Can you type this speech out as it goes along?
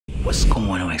What's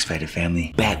going on, X Factor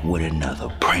family? Back with another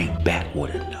prank, back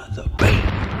with another bang.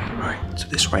 Alright, so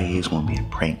this right here is gonna be a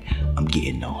prank. I'm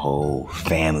getting the whole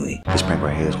family. This prank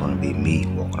right here is gonna be me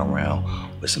walking around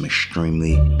with some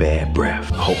extremely bad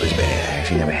breath. I hope it's bad. I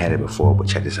actually never had it before, but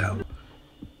check this out.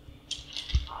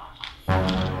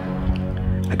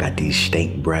 I got these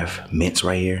Stank breath mints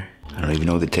right here. I don't even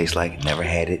know what they taste like, never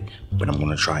had it, but I'm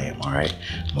gonna try them, all right?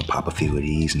 I'm gonna pop a few of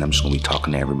these and I'm just gonna be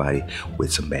talking to everybody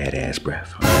with some badass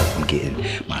breath. All right? I'm getting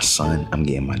my son, I'm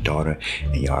getting my daughter,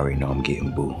 and you already know I'm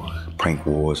getting boo. Prank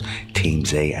Wars, Team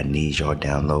Z, I need y'all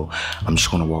down low. I'm just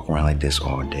gonna walk around like this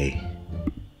all day.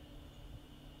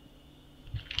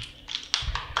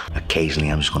 Occasionally,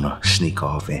 I'm just gonna sneak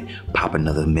off and pop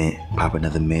another mint,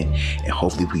 and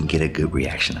hopefully we can get a good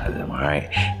reaction out of them, all right?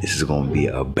 This is gonna be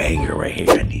a banger right here.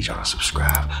 I need y'all to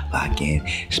subscribe, lock in,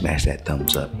 smash that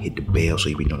thumbs up, hit the bell so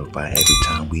you be notified every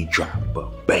time we drop a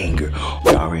banger.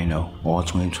 You already know, all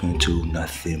 2022,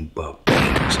 nothing but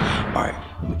bangers. All right,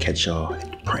 I'm gonna catch y'all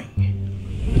at the prank.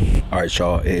 All right,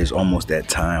 y'all, it is almost that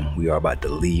time. We are about to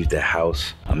leave the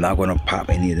house. I'm not gonna pop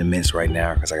any of the mints right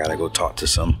now because I gotta go talk to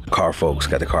some car folks.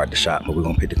 Got the car at the shop, but we're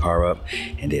gonna pick the car up.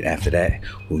 And then after that,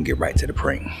 we can get right to the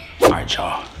prank. All right,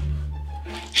 y'all.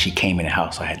 She came in the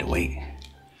house, so I had to wait.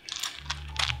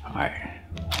 All right,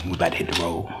 we about to hit the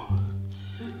road.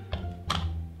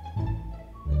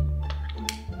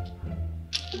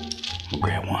 We'll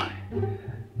grab one.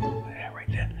 Yeah, right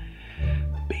there.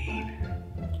 Bean.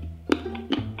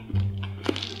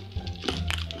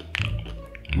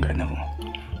 Got another one.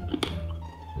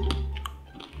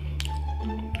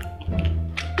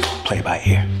 Play it by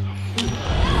ear.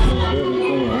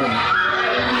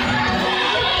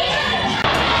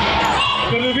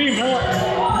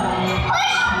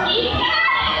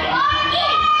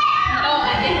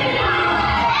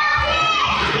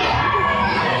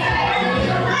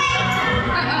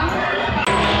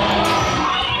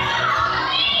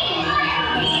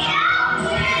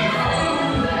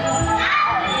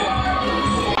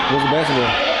 Where's the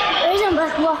basketball? There isn't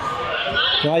basketball.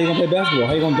 So how you gonna play basketball?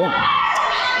 How you gonna dunk?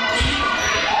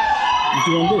 What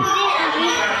you gonna do?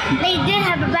 They did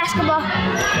have a basketball,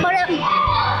 but I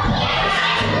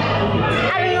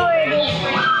don't know where it is.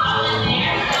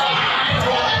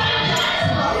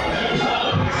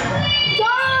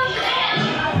 Dunk!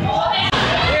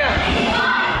 Yeah.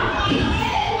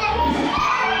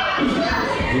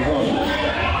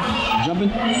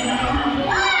 Jumping?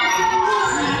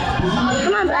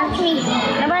 Come on, back to me.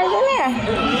 Nobody's in there.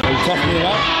 Are you toughing it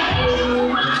out?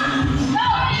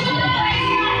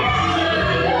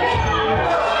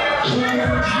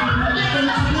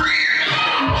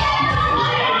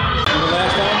 The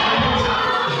last time?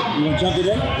 You gonna jump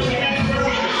today?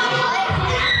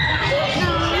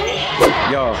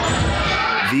 Yo,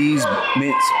 these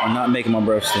mints are not making my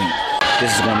breath stink.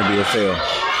 This is gonna be a fail.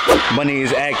 Bunny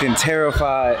is acting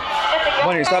terrified.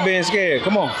 Bunny, stop being scared.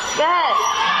 Come on. Good.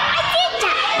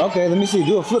 Okay, let me see.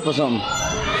 Do a flip or something.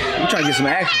 I'm trying to get some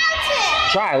action.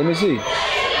 Try, let me see.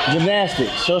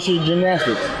 Gymnastics. Show us your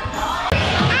gymnastics.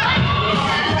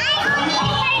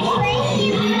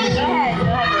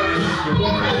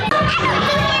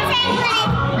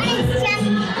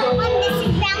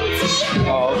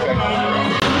 Oh, okay. I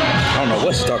don't know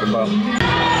what she's talking about.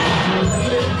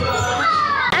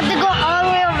 I have to go all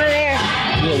the way over there.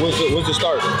 Yeah, what's the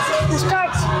start? The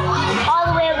start's all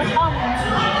the way over there.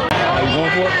 Are you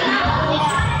going for it?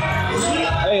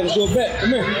 Hey, let's do a bet. Come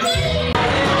here. All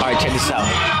right, check this out.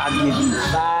 I'll give you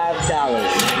 $5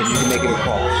 if you can make it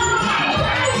across.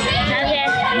 Okay.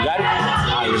 You got it?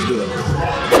 All right, let's do it. $5,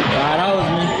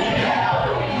 man.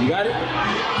 You got it? All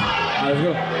right, let's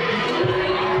go.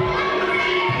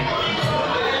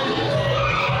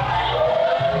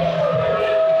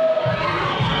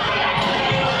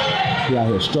 He out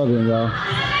here struggling, y'all.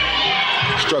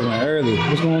 Struggling early.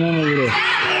 What's going on over there?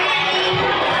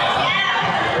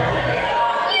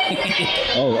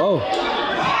 Oh.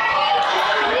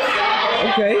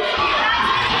 Okay.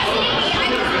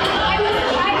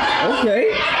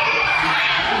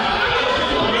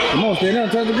 Come on, stand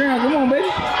up, touch the ground. Come on, baby.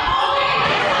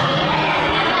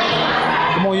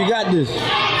 Come on, you got this.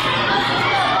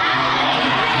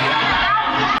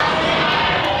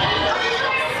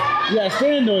 You gotta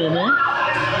stand on it, man.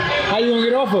 How you gonna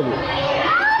get off of it?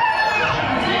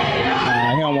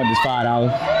 He don't want this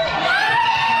 $5.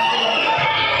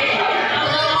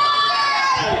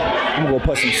 I'm gonna go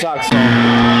put some socks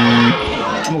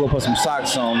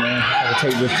on. Man. I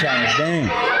can take this challenge down.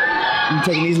 I'm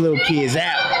taking these little kids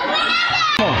out.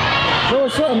 Come on. Show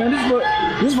us up, man.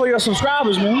 This is for your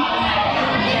subscribers, man.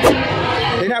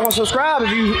 They're not gonna subscribe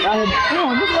if you out here. Come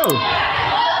on, let's go.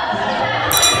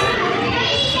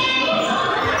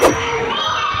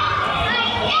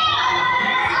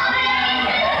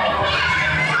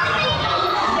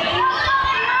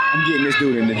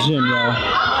 dude in the gym, y'all.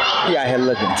 He out here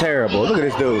looking terrible. Look at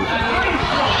this dude.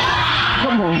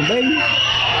 Come on, baby.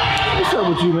 What's up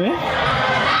with you, man?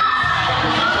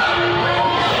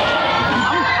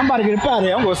 I'm about to get up out of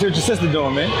here. I'm gonna see what your sister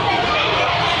doing, man.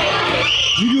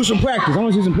 You do some practice. I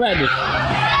want to see some practice.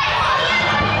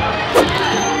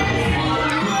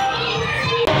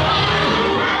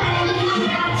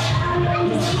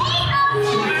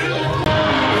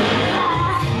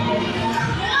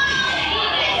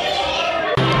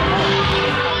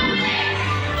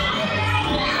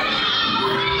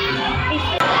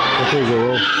 Here's a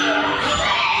roll.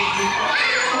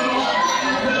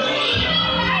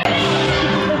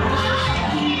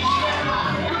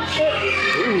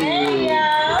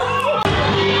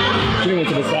 She went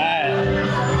to the side.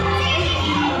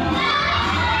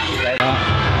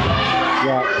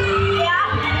 Yeah.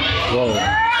 Whoa.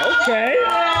 Okay.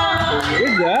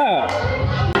 Good job.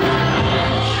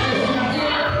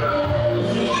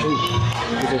 Ooh.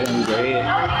 This is gonna be your head.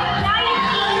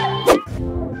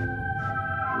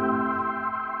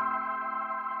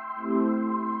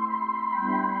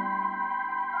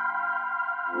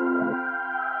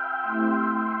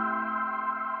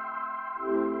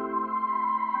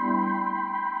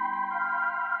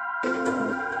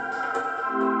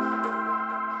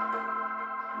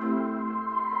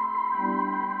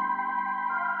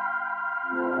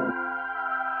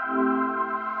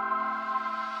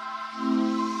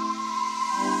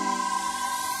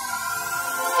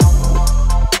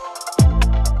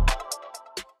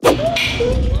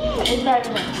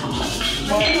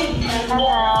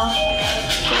 Hello.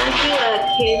 Thank you,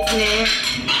 kids mint.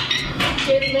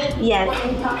 Kids mint? Yes.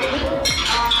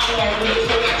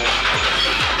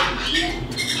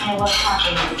 And what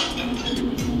toppings?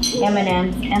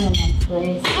 M&M's,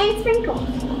 please. And sprinkles.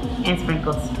 And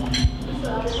sprinkles.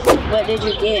 What did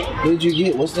you get? What did you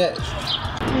get? What's that?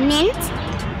 Mint.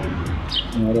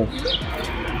 And what else?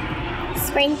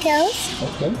 Sprinkles.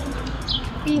 Okay.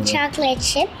 And chocolate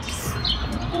chips.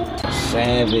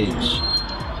 Savage.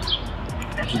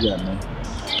 What you got, man?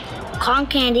 Cotton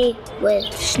candy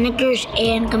with Snickers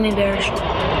and gummy bears.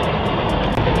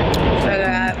 I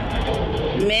got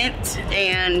mint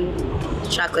and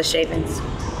chocolate shavings.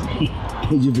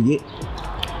 Did you forget?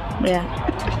 Yeah.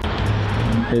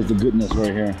 Here's the goodness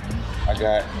right here. I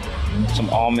got some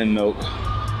almond milk,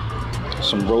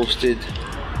 some roasted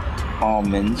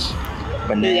almonds,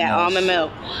 bananas. You got almond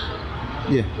milk.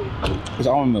 Yeah, it's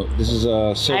almond milk. This is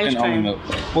silken almond milk.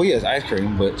 Well, yes, ice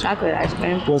cream, but Chocolate ice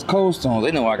cream. well, it's Cold Stones.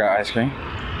 They know I got ice cream.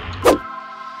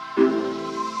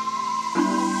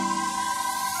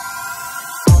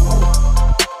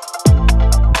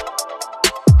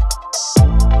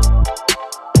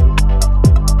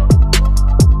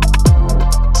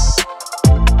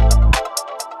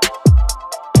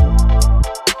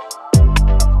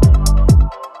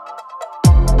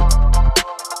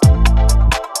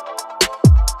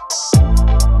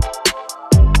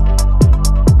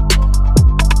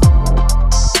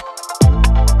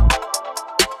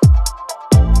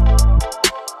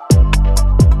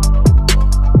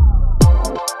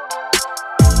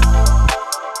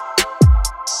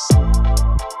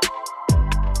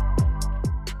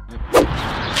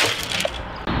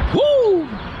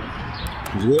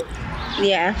 Is it good?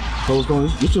 Yeah. Cold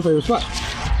Stones. What's your favorite spot?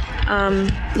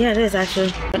 Yeah, it is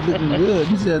actually. Looking good.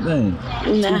 You see that thing?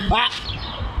 No.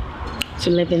 To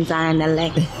live inside the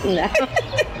lake. No.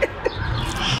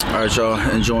 All right, y'all,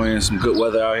 enjoying some good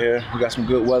weather out here. We got some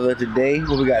good weather today.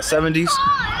 What we got, 70s.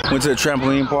 Went to the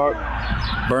trampoline park,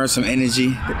 burned some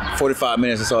energy. 45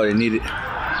 minutes, that's all they needed.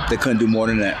 They couldn't do more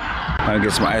than that. I'm gonna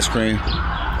get some ice cream.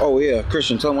 Oh yeah,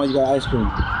 Christian, tell them why you got ice cream.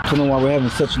 Tell them why we're having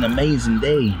such an amazing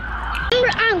day.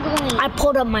 I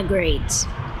pulled up my grades.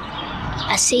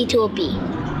 A C to a B.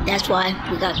 That's why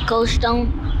we got Cold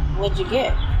Stone. What'd you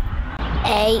get?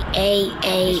 A.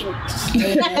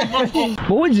 But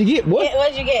what'd you get? What?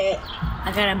 What'd you get?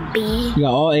 I got a B. You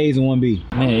got all A's and 1 B.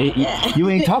 Man, you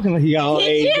ain't talking like you got all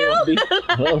A's and 1 B.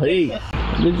 Oh, hey.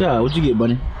 Good job. What'd you get,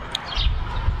 buddy?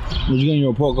 What'd you get in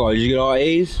your report card? Did you get all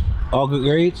A's? All good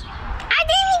grades? I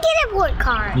didn't get a report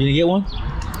card. You didn't get one?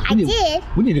 I did.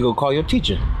 We need to go call your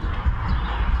teacher.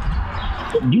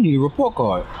 You need a report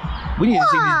card. We need to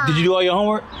see. Did you do all your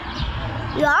homework?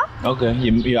 Yeah. Okay.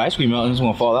 Your ice cream mountain is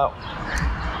gonna fall out.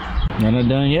 Y'all not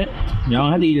done yet? Y'all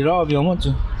don't have to eat it all if you don't want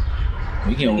to.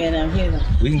 We can get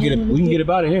up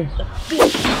out of here.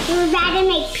 We're about to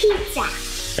make pizza.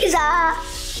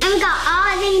 And we got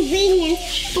all the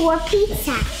ingredients for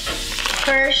pizza.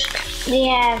 First, we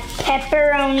have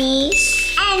pepperonis.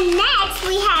 And next,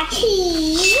 we have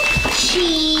cheese.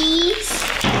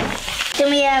 Then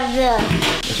we have the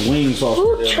That's wing sauce.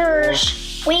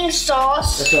 Hooters wing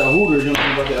sauce. That's that Hooters. You don't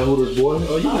know about that Hooters, boy.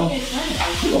 Oh, you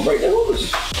gonna break that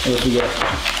Hooters. What else we got?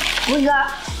 We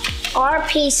got our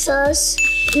pizzas.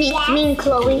 Me and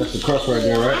Chloe. That's the crust right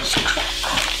there, right?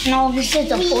 No, this is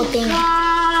the full thing.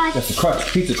 That's the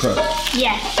crust, pizza crust.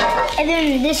 Yeah. And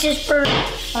then this is for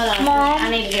Mom I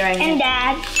need to be right here. and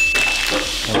Dad.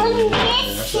 What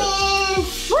is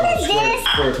this? What is this?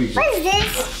 Square pizza. What is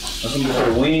this? That's some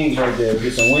good wings right there.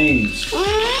 Get some wings.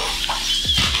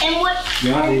 And what?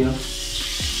 Yeah, yeah.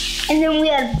 And then we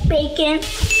have bacon.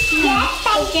 Yes,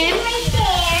 bacon right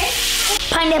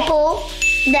there. Pineapple.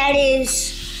 That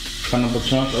is Pineapple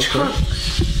chunks, okay.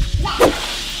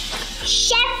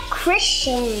 Chef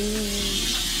Christian.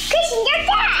 Christian, you're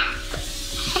dad.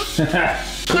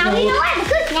 Now we know how to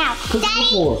cook now.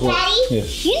 Daddy, Yeah.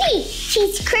 you need to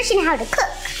teach Christian how to cook.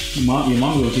 Your mom's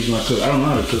gonna teach me how to cook. I don't know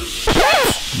how to cook.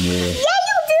 Yeah. Yeah,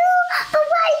 you do. But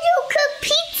why do you cook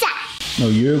pizza? No,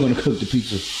 you're gonna cook the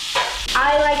pizza.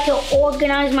 I like to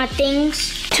organize my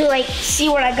things to like see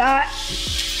what I got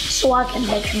so I can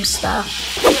make some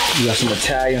stuff. You got some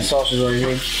Italian sauces right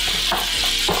here.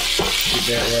 Get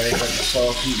that right. Got the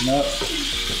sauce heating up.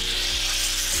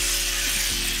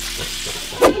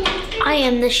 I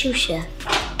am the sous chef.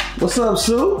 What's up,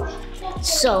 Sue?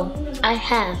 So I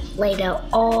have laid out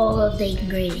all of the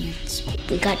ingredients.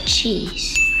 We got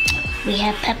cheese. We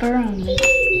have pepperoni,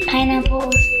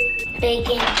 pineapples,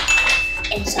 bacon,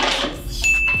 and sausage.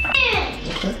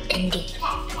 Indeed.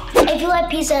 If you like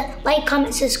pizza, like,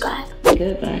 comment, subscribe.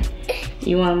 Good, man.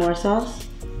 You want more sauce?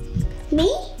 Me?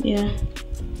 Yeah.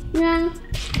 No.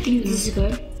 This is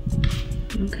good.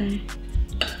 Okay.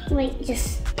 Wait,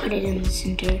 just put it in the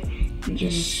center and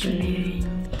just smear it.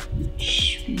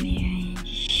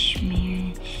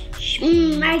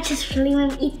 I just really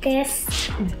want to eat this.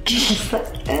 Just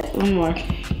like that. One more.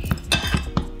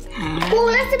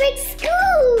 Oh, that's a big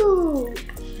scoop.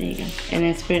 There you go. And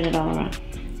then spread it all around.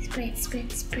 Spread.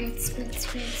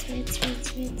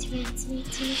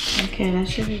 Okay, that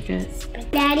should be good.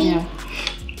 Daddy, Yeah.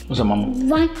 What's up,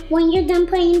 Mama? when you're done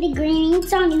putting the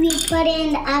ingredients on, we put it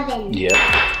in the oven. Yeah.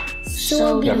 So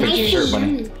it'll be Gotta fix nice your shirt, and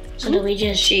bunny. yummy. So do we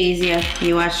just cheese? Yeah.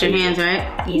 You washed your hands,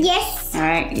 right? Yes. All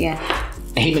right. Yeah.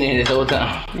 He been in this whole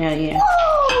time. Yeah. Yeah.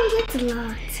 Oh, that's a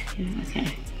lot. Yeah,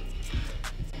 okay.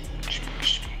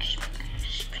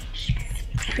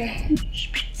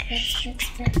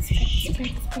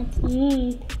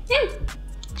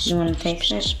 You want to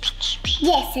taste it?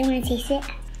 Yes, I want to taste it.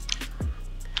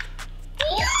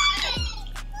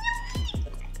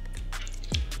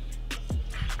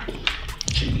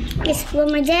 Just for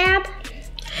my dab.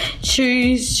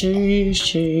 Cheese.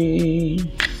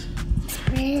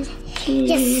 Spread.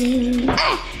 Just.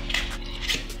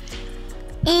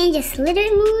 And just a little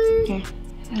bit more.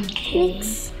 Okay.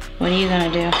 Mix. What are you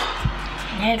gonna do?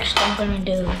 Next, I'm gonna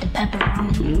do the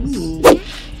pepperoni.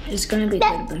 It's gonna be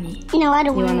good, Bunny. No, I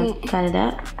don't You want wanna it. cut it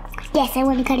up? Yes, I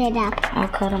want to cut it up. I'll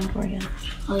cut them for you.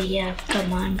 Oh yeah,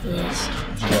 come on, please.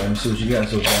 Yeah, let me see what you got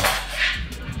so far.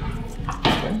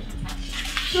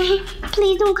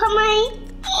 Please don't cut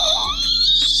mine.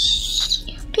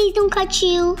 Please don't cut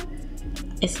you.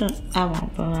 It's not. I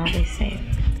won't, but I'll be safe.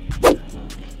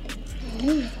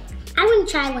 I want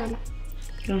to try one.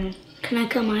 Go ahead. Can I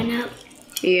cut mine up?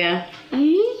 Yeah.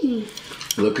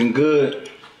 Looking good.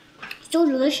 So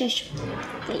delicious.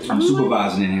 I'm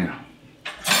supervising in here.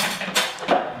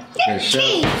 Okay,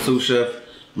 chef, sous chef.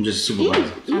 I'm just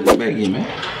supervising. Back in, man.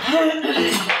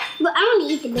 But I want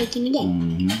to eat the bacon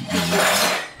again.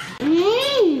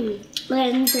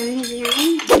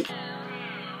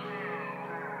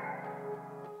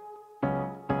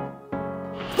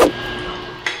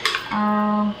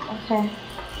 Okay.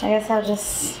 I guess I'll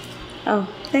just. Oh,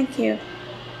 thank you.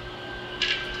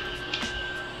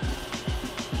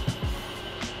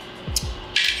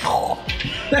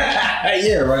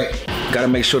 Yeah, right. Gotta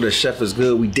make sure the chef is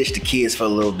good. We ditched the kids for a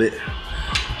little bit,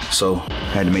 so I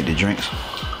had to make the drinks.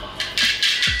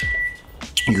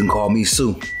 You can call me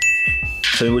Sue.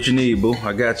 Tell me what you need, boo.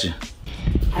 I got you.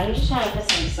 I was just trying to put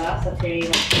some sauce up here.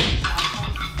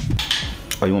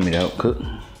 Oh, you want me to help cook?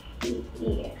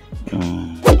 Yeah.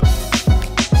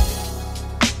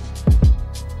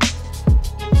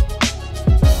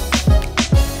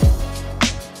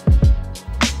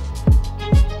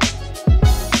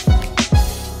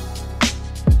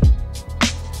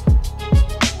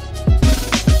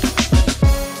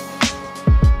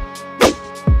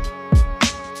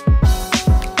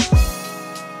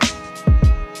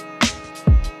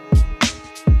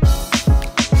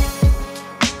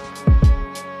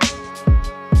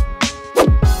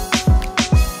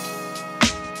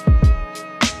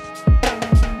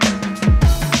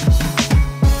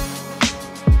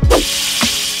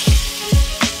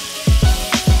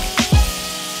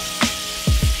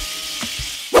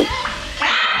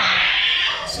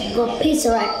 good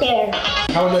pizza right there.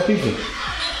 How was that pizza?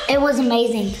 It was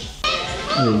amazing.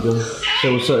 There you go.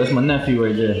 So what's up? That's my nephew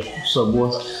right there. What's up, boy?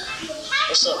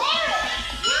 What's up?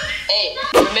 Hey,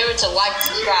 remember to like and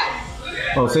subscribe.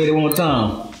 Oh, say that one more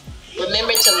time.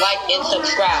 Remember to like and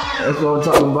subscribe. That's what I'm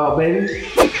talking about, baby.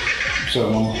 What's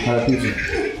up, mama? How that pizza?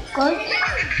 Good.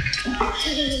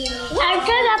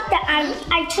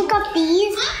 I took up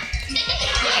these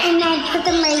and I put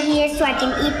them right here so I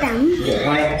can eat them.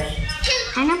 Yeah,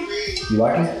 Kind of. you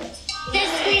like it?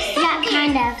 Yeah,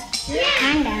 kind of.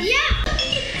 Kind of.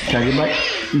 Can I get back?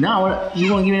 No,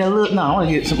 you want to give me that little? No, I want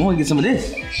to get some of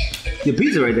this. Your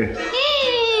pizza right there.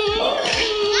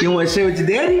 You want to share with your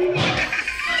daddy? I'm gonna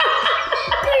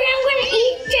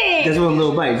eat it. Just one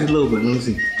little bite, just a little bit. Let me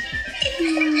see.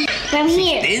 From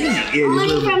here. Yeah,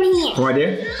 Only from here. From right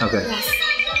there? Okay. Yes.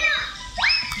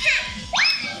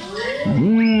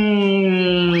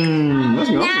 Mmm. That's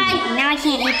awesome. Now I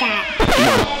can't eat that.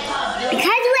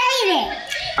 Because you ate it.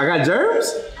 I got germs?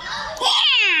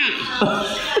 Yeah.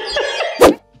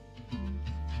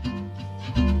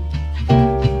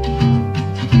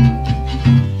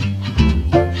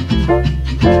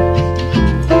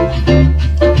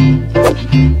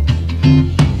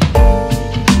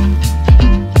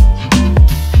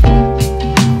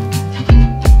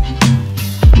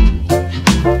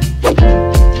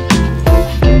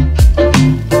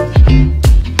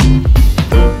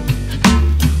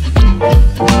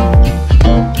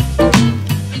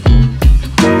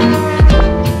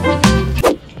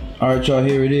 Alright, y'all,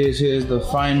 here it is. Here's the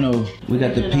final. We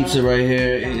got the pizza right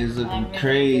here. It is looking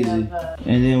crazy. And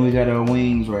then we got our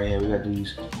wings right here. We got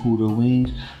these Hooters wings.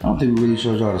 I don't think we really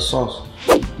showed y'all the sauce.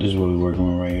 This is what we're working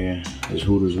on right here. This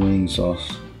Hooters wing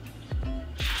sauce.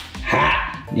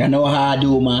 Hot. Y'all know how I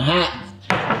do with my hot.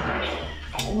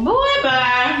 Boy,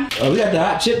 bye. We got the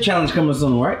hot chip challenge coming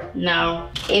soon, right? No.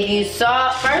 If you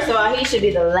saw, first of all, he should be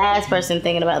the last person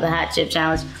thinking about the hot chip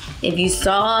challenge. If you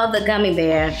saw the gummy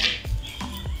bear,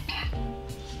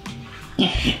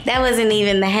 that wasn't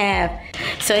even the half.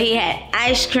 So he had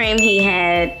ice cream, he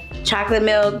had chocolate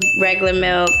milk, regular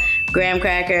milk, graham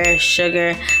cracker,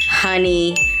 sugar,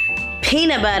 honey,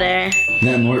 peanut butter.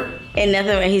 Nothing worked. And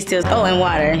nothing, he still, oh, and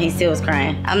water. He still was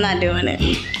crying. I'm not doing it.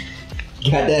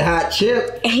 Got that hot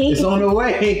chip. It's on the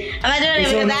way. I'm not doing it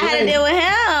because I had to deal with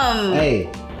him. Hey,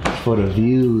 for the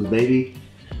views, baby.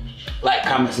 Like,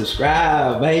 comment,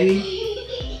 subscribe, baby.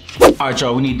 All right,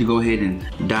 y'all, we need to go ahead and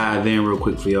dive in real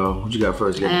quick for y'all. What you got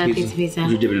first? You got the pizza.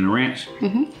 You dip it in the ranch?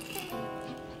 Mm-hmm.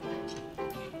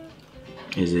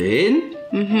 Is it in?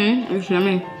 Mm-hmm, it's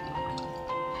yummy.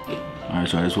 All right,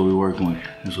 so that's what we're working with.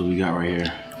 That's what we got right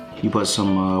here. You put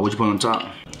some, what you put on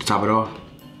top? To top it off?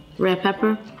 Red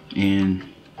pepper. And?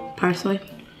 Parsley.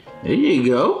 There you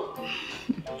go.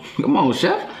 Come on,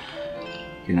 chef.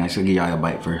 Okay, nice. I'll give y'all a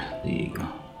bite first. There you go.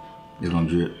 It's gonna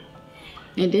drip.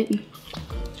 It didn't.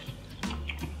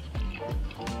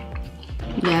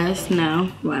 Yes, no,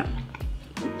 what?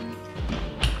 It's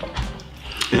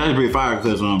actually pretty fire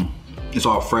because it's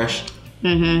all fresh.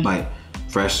 Mm-hmm. Like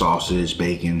fresh sausage,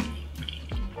 bacon.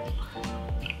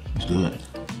 It's good.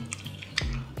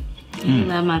 I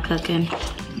love my cooking.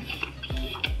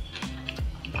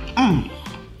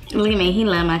 Look at me, he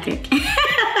love my cooking.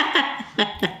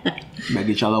 Better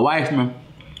get y'all a wife, man.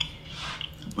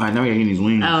 All right, now we gotta get these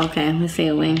wings. Oh, okay, let's see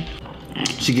a wing. All right.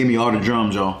 She gave me all the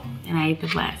drums, y'all. And I eat the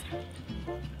flats.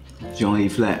 She only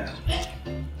eat flats.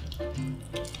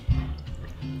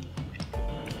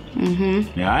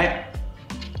 Mm-hmm. You all right?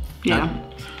 Yeah.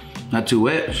 Not too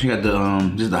wet. She got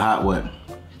the just the hot wet.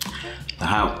 The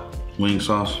hot wing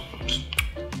sauce.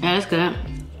 Yeah, that's good.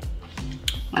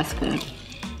 That's good.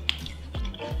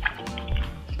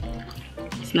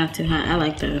 It's not too hot. I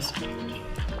like those.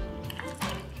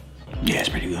 Yeah, it's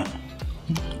pretty good.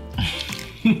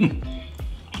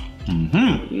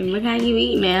 Look how you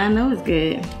eat, man. I know it's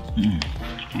good.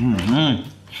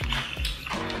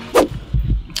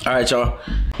 All right, y'all.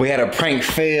 We had a prank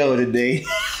fail today.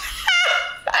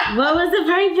 What was the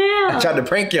prank I bill? tried to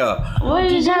prank y'all. What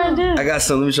did you try to do? I got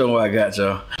some, let me show you what I got,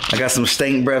 y'all. I got some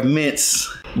stank breath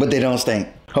mints, but they don't stink.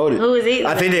 Hold it. Who was eating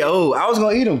I think they old. I was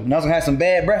gonna eat them, and I was gonna have some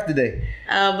bad breath today.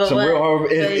 But Some what? real horrible,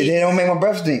 they don't make my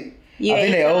breath stink. You I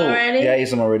think ate they some old. already? Yeah, I ate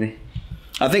some already.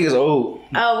 I think it's old.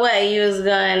 Oh, what? You was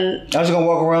going... I was gonna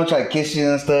walk around, try to kiss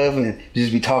you and stuff, and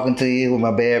just be talking to you with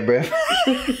my bad breath.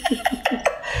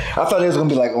 I thought it was gonna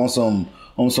be like on some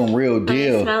real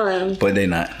deal, smell them. but they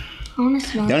not. I wanna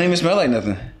smell They don't even smell like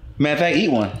nothing. Matter of fact, eat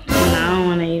one. No, I don't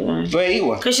want to eat one. Go ahead, eat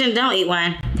one. Christian, don't eat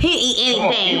one. He eat Come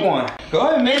on, anything. eat one. Go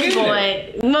ahead, man. This Get in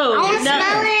there. boy, move. I want to No.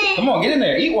 smell it. Come on, get in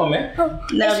there. Eat one, man. No,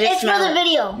 it's just for smell the it.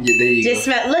 video. Yeah, there you Just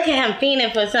smell. Look at him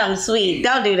fiending for something sweet.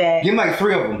 Don't do that. Give him like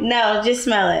 3 of them. No, just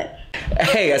smell it.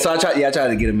 Hey, so I tried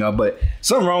to get them, y'all, but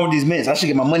something wrong with these mints. I should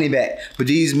get my money back. But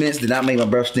these mints did not make my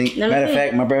breath stink. Let me Matter of see.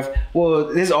 fact, my breath, well,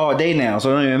 this is all day now, so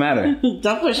it don't even matter.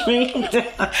 Don't push me.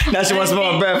 Now she wants to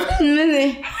smell my breath.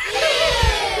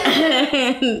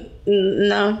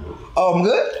 No. Oh, I'm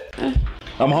good?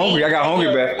 I'm hungry. I got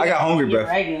hungry breath. I got hungry breath.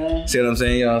 Regular. See what I'm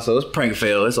saying, y'all? So it's prank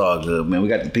fail. It's all good, man. We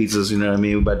got the pizzas, you know what I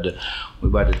mean? We about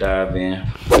to dive in.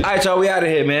 All right, y'all, we out of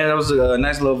here, man. That was a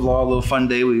nice little vlog, little fun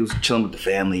day. We was chilling with the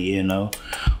family, you know.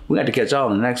 We got to catch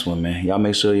y'all in the next one, man. Y'all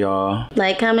make sure y'all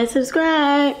Like, comment,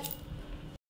 subscribe.